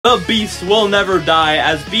The Beast will never die,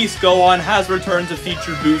 as Beast Gohan has returned to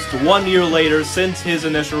feature boost 1 year later since his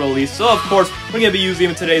initial release. So of course, we're going to be using him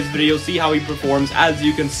in today's video, see how he performs, as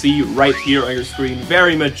you can see right here on your screen.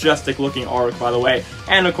 Very majestic looking arc, by the way.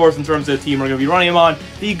 And of course, in terms of the team, we're going to be running him on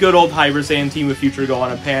the good old Hyper Saiyan team with Future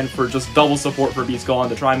Gohan and Pan for just double support for Beast Gohan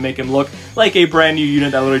to try and make him look like a brand new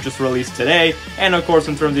unit that literally just released today. And of course,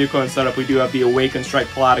 in terms of the equipment setup, we do have the Awakened Strike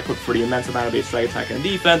Plat equipped for the immense amount of base strike attack and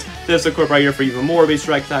defense. This equipped right here for even more base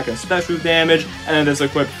strike attack and special damage, and then this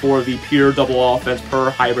equipped for the pure double offense per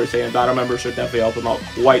Hyper Saiyan battle member. Should definitely help them out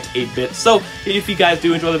quite a bit. So if you guys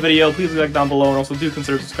do enjoy the video, please leave a like down below, and also do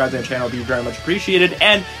consider subscribing to the channel. It would be very much appreciated.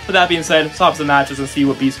 And with that being said, let's hop some matches and see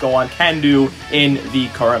what Beast Gohan can do in the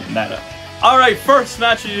current meta. Alright, first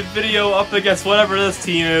match of the video up against whatever this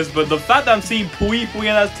team is, but the fact that I'm seeing Pui in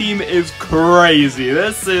that team is crazy.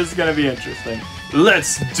 This is gonna be interesting.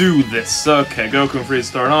 Let's do this. Okay, Goku and Frieza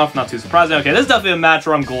starting off, not too surprising. Okay, this is definitely a match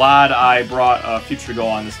where I'm glad I brought Future Go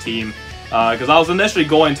on this team. Because I was initially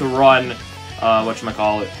going to run,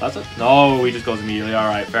 whatchamacallit, that's it? No, he just goes immediately.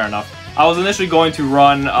 Alright, fair enough. I was initially going to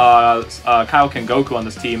run Kaioken Goku on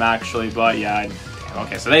this team, actually, but yeah,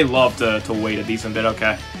 okay, so they love to wait a decent bit.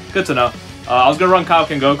 Okay, good to know. I was going to run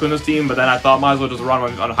Kaioken Goku in this team, but then I thought might as well just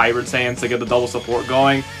run on Hybrid Saiyans to get the double support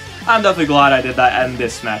going. I'm definitely glad I did that in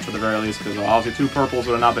this match at the very least, because obviously 2 purples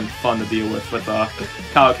would have not been fun to deal with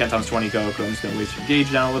Kaioken times 20 Goku. I'm just going to waste your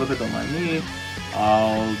gauge down a little bit, don't mind me.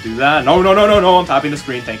 I'll do that. No, I'm tapping the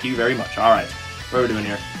screen, thank you very much. Alright, what are we doing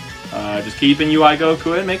here? Just keeping UI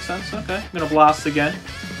Goku in, makes sense, okay. I'm going to blast again.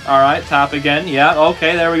 Alright, tap again, yeah,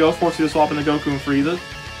 okay, there we go. Force you to swap into Goku and Frieza.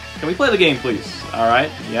 Can we play the game, please?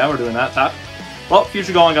 Alright, yeah, we're doing that, tap. Well,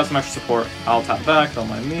 Future Gohan got some extra support. I'll tap back, don't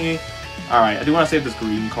mind me. Alright, I do want to save this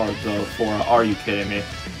green card, though, for... Are you kidding me?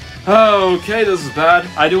 Okay, this is bad.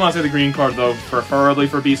 I do want to save the green card, though, preferably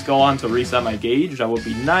for Beast Gohan to reset my gauge. That would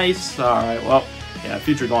be nice. Alright, well, yeah,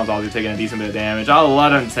 Future Gohan's obviously taking a decent bit of damage. I'll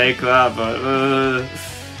let him take that, but...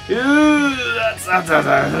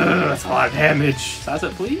 that's a lot of damage. That's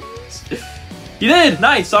it, please? He did!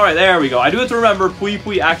 Nice! Alright, there we go. I do have to remember,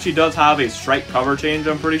 Pui actually does have a strike cover change,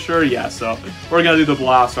 I'm pretty sure. Yeah, so we're gonna do the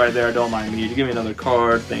blast right there. Don't mind me. You give me another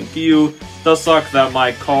card. Thank you. Does suck that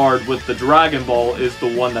my card with the Dragon Ball is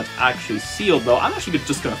the one that's actually sealed, though. I'm actually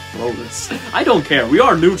just gonna throw this. I don't care. We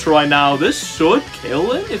are neutral right now. This should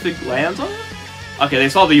kill it if it lands on it. Okay, they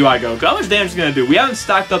saw the UI Goku. How much damage is it gonna do? We haven't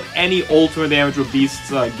stacked up any ultimate damage with Beast's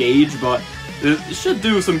gauge, but it should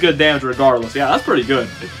do some good damage regardless. Yeah, that's pretty good.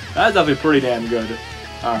 That's definitely pretty damn good.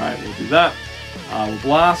 Alright, we'll do that. We'll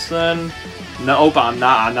blast then. Nope, I'm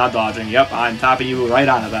not dodging. Yep, I'm tapping you right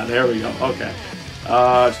out of that. There we go. Okay.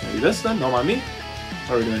 Just gonna do this then. Don't mind me.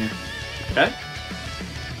 What are we doing here? Okay.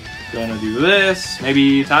 Gonna do this.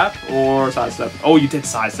 Maybe tap or sidestep. Oh, you did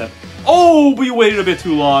sidestep. Oh, we waited a bit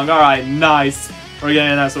too long. Alright, nice. We're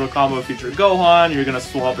getting a nice little combo of Future Gohan. You're gonna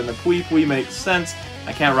swap into Pui. Makes sense.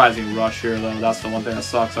 I can't Rising Rush here, though. That's the one thing that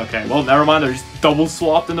sucks. Okay, well, never mind. They're just double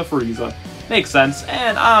swapped into Frieza. Makes sense.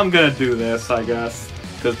 And I'm gonna do this, I guess.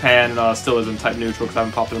 Because Pan still isn't type neutral because I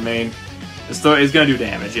haven't popped their main. It's gonna do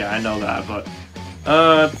damage. Yeah, I know that, but...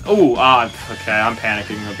 okay, I'm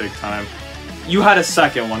panicking a big time. You had a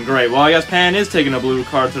second one. Great. Well, I guess Pan is taking a blue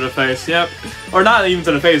card to the face. Yep. Or not even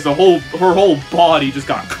to the face. Her whole body just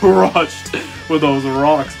got crushed with those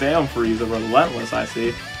rocks. Damn, Frieza. Relentless, I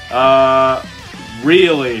see.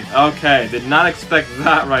 Really? Okay, did not expect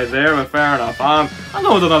that right there, but fair enough. I'm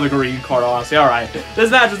going with another green card, honestly. Alright,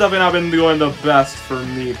 this match has definitely not been doing the best for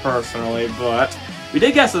me personally, but we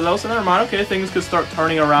did guess it though, so never mind. Okay, things could start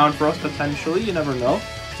turning around for us potentially. You never know.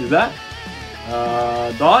 Let's do that.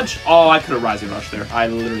 Dodge? Oh, I could have Rising Rush there. I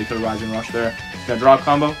literally could have Rising Rush there. Gonna drop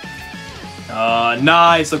combo.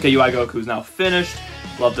 Nice. Okay, UI Goku's now finished.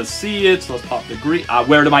 Love to see it. So let's pop the green.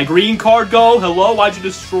 Where did my green card go? Hello? Why'd you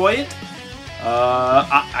destroy it?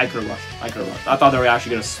 I could have rushed. I thought they were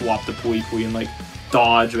actually going to swap the Pui and, like,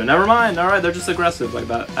 dodge, but never mind. Alright, they're just aggressive like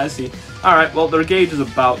that. I see. Alright, well, their gauge is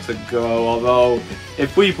about to go, although,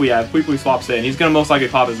 if Pui swaps in, he's going to most likely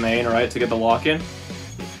pop his main, alright, to get the lock-in.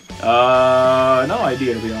 No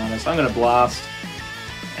idea, to be honest. I'm going to blast.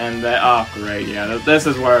 And then, oh, great, yeah, this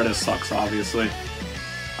is where this sucks, obviously.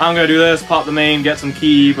 I'm going to do this, pop the main, get some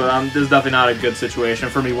ki, but this is definitely not a good situation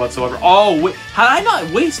for me whatsoever. Oh, wait, had I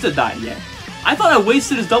not wasted that yet? I thought I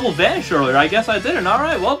wasted his double vanish earlier. I guess I didn't.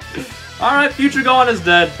 Alright, well. Alright, Future Gohan is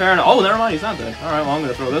dead. Fair enough. Oh, never mind. He's not dead. Alright, well, I'm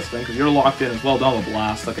going to throw this thing because you're locked in as well. Done with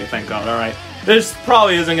blast. Okay, thank God. Alright. This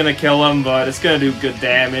probably isn't going to kill him, but it's going to do good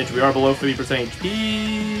damage. We are below 50%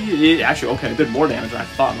 HP. Actually, okay, it did more damage than I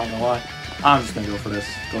thought. I'm not going to lie. I'm just going to go for this.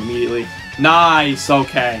 Go immediately. Nice.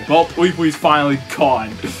 Okay. Well, Pui's finally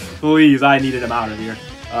gone. Please, I needed him out of here.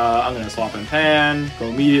 I'm gonna swap in Pan, go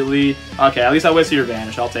immediately. Okay, at least I wasted your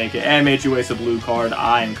Vanish, I'll take it. And made you waste a blue card.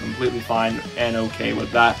 I am completely fine and okay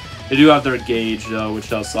with that. They do have their gauge though, which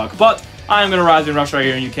does suck. But I'm gonna Rising Rush right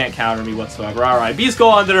here and you can't counter me whatsoever. Alright, Beast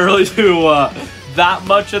Gohan didn't really do that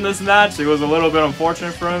much in this match. It was a little bit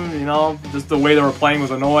unfortunate for him, you know, just the way they were playing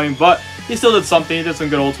was annoying, but he still did something. He did some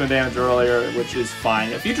good ultimate damage earlier, which is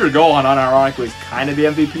fine. Future Gohan, unironically, is kind of the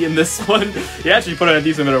MVP in this one. He actually put in a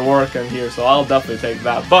decent bit of work in here, so I'll definitely take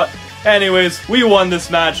that. But anyways, we won this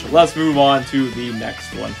match. Let's move on to the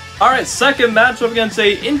next one. Alright, second matchup against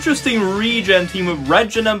a interesting regen team with Red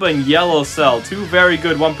Janemba and Yellow Cell. Two very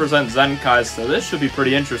good 1% Zenkais, so this should be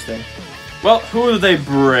pretty interesting. Well, who did they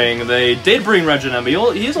bring? They did bring Red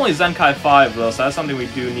Janemba. He's only Zenkai 5 though, so that's something we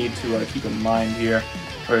do need to keep in mind here.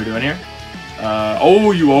 What are we doing here?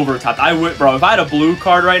 Oh, you overtapped. I would, bro, if I had a blue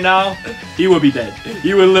card right now, he would be dead.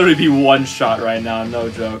 He would literally be one shot right now, no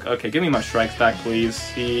joke. Okay, give me my strikes back, please.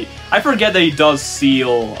 I forget that he does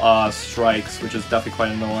seal strikes, which is definitely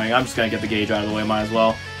quite annoying. I'm just gonna get the gauge out of the way, might as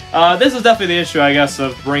well. This is definitely the issue, I guess,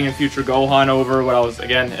 of bringing Future Gohan over, what I was,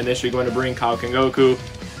 again, initially going to bring Kaioken Goku.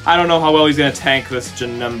 I don't know how well he's gonna tank this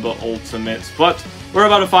Janemba Ultimate, but we're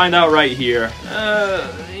about to find out right here.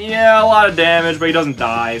 Yeah, a lot of damage, but he doesn't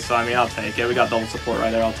die, so I mean, I'll take it. We got double support right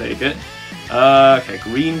there, I'll take it. Okay,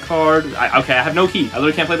 green card. Okay, I have no key. I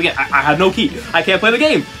literally can't play the game. I have no key. I can't play the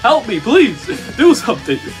game. Help me, please. Do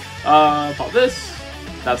something. Pop this.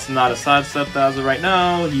 That's not a sidestep as of right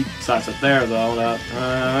now. He sidestepped there, though.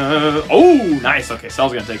 Oh, nice. Okay,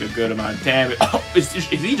 Cell's gonna take a good amount of damage. Oh, is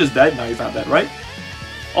he just dead? No, he's not dead, right?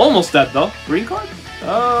 Almost dead, though. Green card?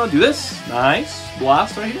 Do this. Nice.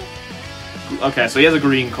 Blast right here. Okay, so he has a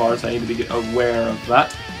green card, so I need to be aware of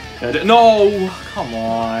that. No! Come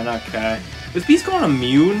on, okay. Is Beast Gohan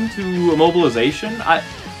immune to immobilization?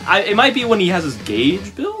 It might be when he has his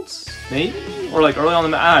gauge builds? Maybe? Or like early on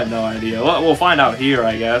in the I have no idea. We'll find out here,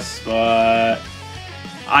 I guess, but...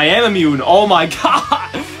 I am immune! Oh my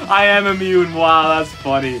god! I am immune! Wow, that's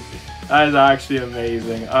funny. That is actually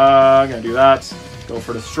amazing. I'm gonna do that. Go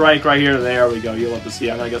for the strike right here. There we go. You'll have to see.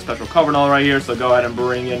 I'm going to get special cover null right here. So go ahead and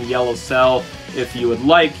bring in Yellow Cell if you would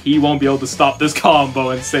like. He won't be able to stop this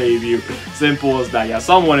combo and save you. Simple as that. Yeah,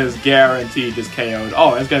 someone is guaranteed just KO'd.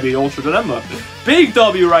 Oh, it's going to be Ultra Janemba. Big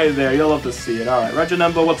W right there. You'll have to see it. Alright, Red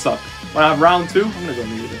Janemba, what's up? When I have round 2, I'm going to go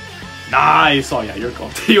immediately. Nice! Oh yeah, you're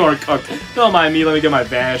cooked. You are cooked. Don't mind me, let me get my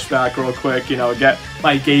Vanish back real quick, you know, get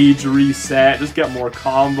my gauge reset, just get more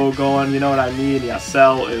combo going, you know what I mean? Yeah,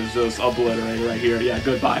 Cell is just obliterated right here. Yeah,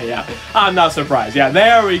 goodbye, yeah. I'm not surprised. Yeah,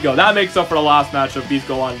 there we go. That makes up for the last matchup. Beast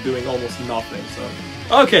Gohan doing almost nothing,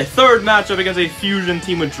 so. Okay, third matchup against a fusion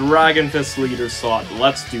team with Dragon Fist Leader Slot.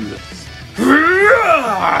 Let's do this.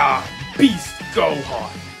 Beast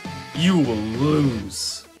Gohan, you will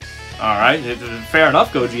lose. Alright, fair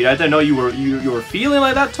enough, Gogeta. I didn't know you were feeling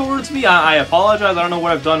like that towards me. I apologize. I don't know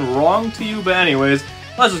what I've done wrong to you, but anyways,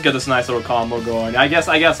 let's just get this nice little combo going. I guess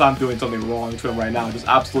I'm doing something wrong to him right now. Just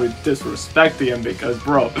absolutely disrespecting him because,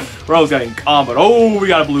 bro's getting comboed. Oh, we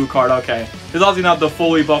got a blue card. Okay. It's obviously not the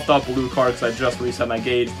fully buffed up blue card because I just reset my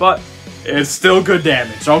gauge, but it's still good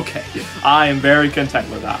damage. Okay. I am very content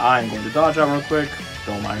with that. I am going to dodge out real quick.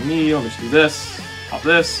 Don't mind me. Let me just do this. Pop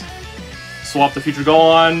this. Swap the Future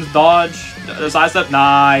Gohan, dodge, sidestep,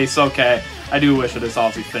 nice, okay. I do wish that this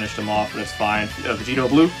obviously finished him off, but it's fine. Vegito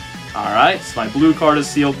blue, alright, so my blue card is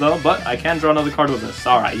sealed though, but I can draw another card with this.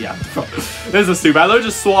 Alright, yeah. This is stupid. I literally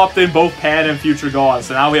just swapped in both Pan and Future Gohan,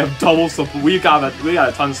 so now we have double support. We got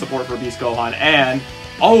a ton of support for Beast Gohan, and,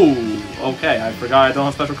 oh, okay, I forgot I don't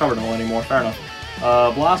have special cover null anymore, fair enough.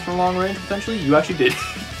 Blast from long range, potentially? You actually did.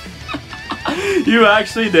 You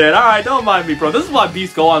actually did. Alright, don't mind me, bro. This is why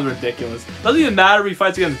Beast Gohan's ridiculous. Doesn't even matter if he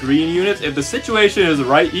fights against green units. If the situation is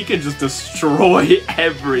right, he can just destroy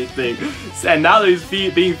everything. And now that he's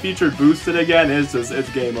being featured boosted again, it's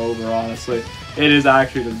game over, honestly. It is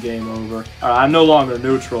actually just game over. Alright, I'm no longer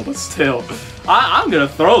neutral, but still. I'm gonna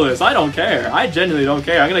throw this. I don't care. I genuinely don't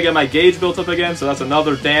care. I'm gonna get my gauge built up again, so that's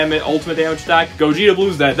another ultimate damage stack. Gogeta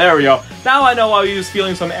Blue's dead. There we go. Now I know why he was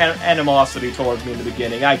feeling some animosity towards me in the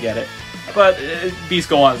beginning. I get it. But Beast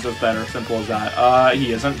Gohan's just better, simple as that.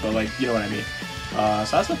 He isn't, but like, you know what I mean.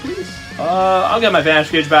 Sasa, please. I'll get my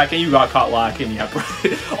Vanish Gauge back, and you got caught lacking, yeah.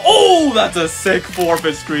 Oh, that's a sick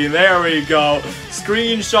forfeit screen. There we go.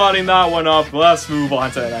 Screenshotting that one up. Let's move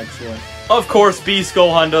on to the next one. Of course, Beast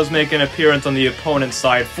Gohan does make an appearance on the opponent's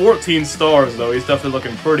side. 14 stars, though. He's definitely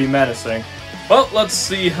looking pretty menacing. Well, let's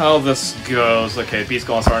see how this goes. Okay, Beast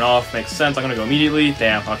Gohan starting off. Makes sense. I'm gonna go immediately.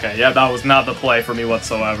 Damn, okay. Yeah, that was not the play for me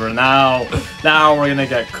whatsoever. Now we're gonna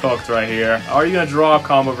get cooked right here. Are you gonna draw a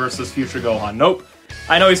combo versus Future Gohan? Nope.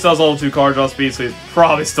 I know he still has level 2 card draw speed, so he's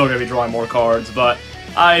probably still going to be drawing more cards, but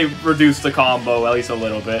I reduced the combo at least a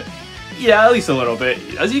little bit. Yeah, at least a little bit.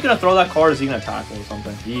 Is he going to throw that card, or is he going to tackle or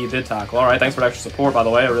something? He did tackle. Alright, thanks for the extra support, by the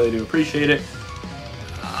way. I really do appreciate it.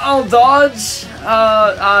 Oh, dodge.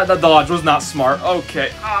 The dodge was not smart.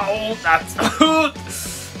 Okay. Oh, that's...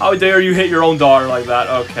 How dare you hit your own daughter like that?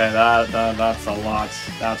 Okay, that's a lot.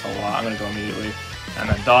 That's a lot. I'm going to go immediately. And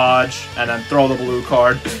then dodge, and then throw the blue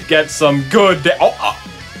card. Get some good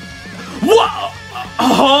what?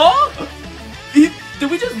 Did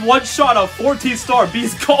we just one-shot a 14-star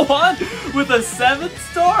Beast Gohan with a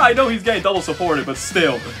 7-star? I know he's getting double supported, but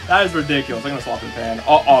still. That is ridiculous. I'm gonna swap in pan.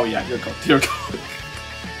 Oh yeah, you're cooked. You're cooked.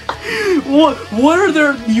 What are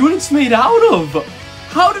their units made out of?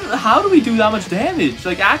 How do we do that much damage?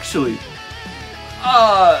 Like, actually.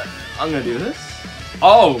 I'm gonna do this.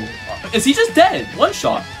 Oh, is he just dead? One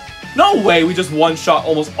shot. No way, we just one-shot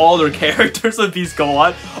almost all their characters with Beast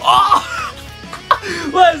Gohan. Oh!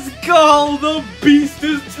 Let's go! The beast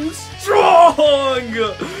is too strong!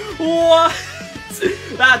 What?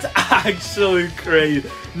 That's actually crazy.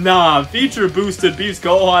 Nah, feature boosted Beast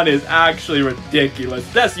Gohan is actually ridiculous.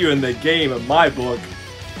 Best you in the game in my book.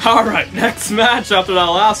 Alright, next match after that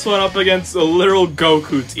last one up against a literal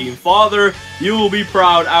Goku team. Father, you will be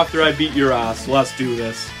proud after I beat your ass. Let's do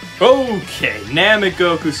this. Okay, Namek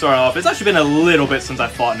Goku starting off. It's actually been a little bit since I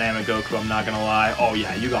fought Namek Goku, I'm not gonna lie. Oh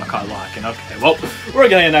yeah, you got caught locking. Okay, well, we're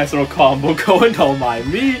getting a nice little combo going, don't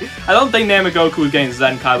mind me. I don't think Namek Goku is getting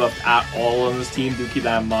Zenkai buffed at all on this team, do keep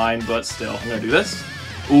that in mind, but still, I'm gonna do this.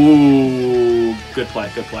 Ooh, good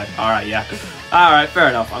play, good play. Alright, yeah. Alright, fair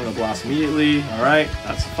enough. I'm gonna blast immediately. Alright,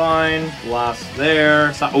 that's fine. Blast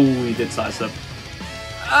there. Oh, he did sidestep.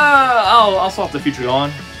 I'll swap the future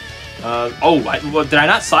on. Did I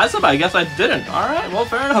not size up? I guess I didn't. Alright, well,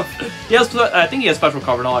 fair enough. I think he has special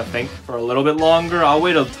cover now, I think, for a little bit longer. I'll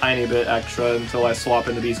wait a tiny bit extra until I swap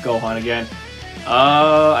into Beast Gohan again.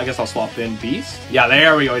 I guess I'll swap in Beast. Yeah,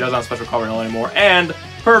 there we go. He doesn't have special cover now anymore. And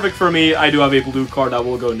perfect for me, I do have a blue card that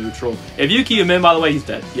will go neutral. If you keep him in, by the way, he's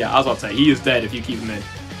dead. Yeah, I was about to say, he is dead if you keep him in.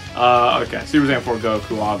 Okay, Super Saiyan 4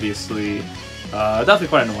 Goku, obviously. Definitely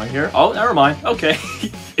quite annoying here. Oh, never mind. Okay.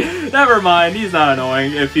 Never mind, he's not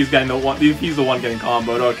annoying if he's getting if he's the one getting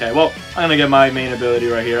comboed. Okay, well, I'm gonna get my main ability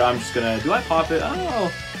right here. I'm just gonna, do I pop it? Oh,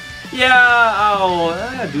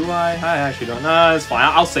 yeah, do I? I actually don't. Nah, it's fine.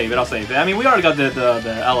 I'll save it. I'll save it. I mean, we already got the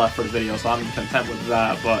LF for the video, so I'm content with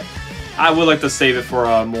that. But I would like to save it for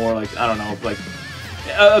a more, like, I don't know, like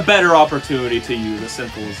a better opportunity to use. As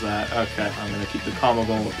simple as that. Okay, I'm gonna keep the combo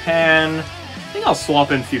going with Pan. I think I'll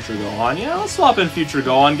swap in Future Gohan. Yeah, I'll swap in Future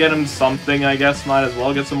Gohan, get him something, I guess, might as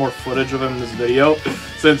well. Get some more footage of him in this video.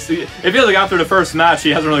 Since it feels like after the first match,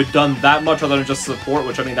 he hasn't really done that much other than just support,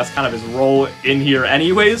 which, I mean, that's kind of his role in here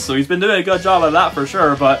anyways, so he's been doing a good job of that for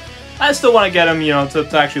sure, but I still want to get him, you know, to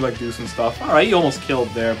actually, like, do some stuff. Alright, he almost killed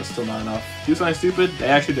there, but still not enough. Do something stupid? They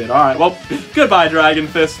actually did. Alright, well, goodbye, Dragon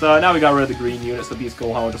Fist. Now we got rid of the green unit, so Beast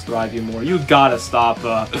Gohan will just thrive you more. You gotta stop,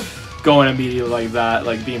 going immediately like that,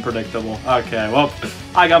 like being predictable. Okay, well,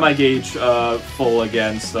 I got my gauge full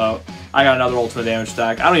again, so I got another ultimate damage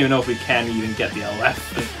stack. I don't even know if we can even get the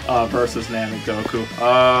LF versus Namek Goku.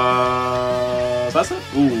 So that's it?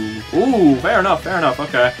 Ooh, fair enough,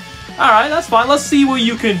 okay. Alright, that's fine. Let's see what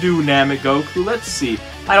you can do, Namek Goku. Let's see.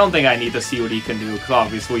 I don't think I need to see what he can do, because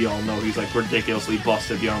obviously we all know he's like ridiculously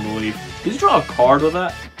busted beyond belief. Did you draw a card with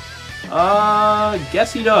that?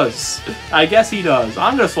 Guess he does. I guess he does.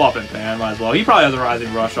 I'm gonna swap in Pan, might as well. He probably has a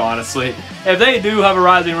Rising Rush, honestly. If they do have a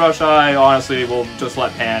Rising Rush, I honestly will just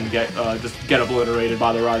let Pan get obliterated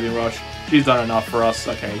by the Rising Rush. She's done enough for us.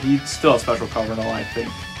 Okay, he still has special cover though, I think.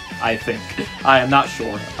 I am not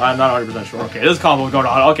sure. I'm not 100% sure. Okay, this combo is going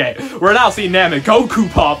on. Okay, we're now seeing Namek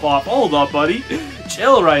Goku pop off. Hold up, buddy.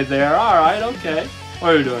 Chill right there. Alright, okay.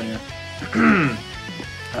 What are you doing here?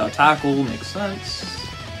 Tackle makes sense.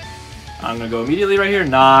 I'm gonna go immediately right here.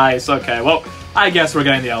 Nice. Okay, well, I guess we're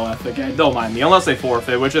getting the LF again. Don't mind me. Unless they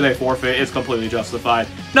forfeit, which if they forfeit, it's completely justified.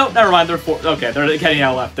 Nope, never mind. They're getting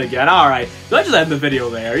LF again. Alright. Let's just end the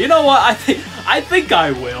video there. You know what? I think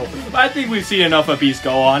I will. I think we've seen enough of Beast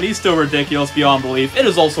Gohan. He's still ridiculous beyond belief. It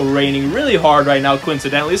is also raining really hard right now,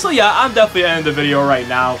 coincidentally. So yeah, I'm definitely ending the video right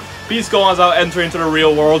now. Beast Gohan's out entering into the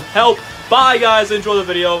real world. Help. Bye, guys. Enjoy the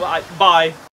video. Bye.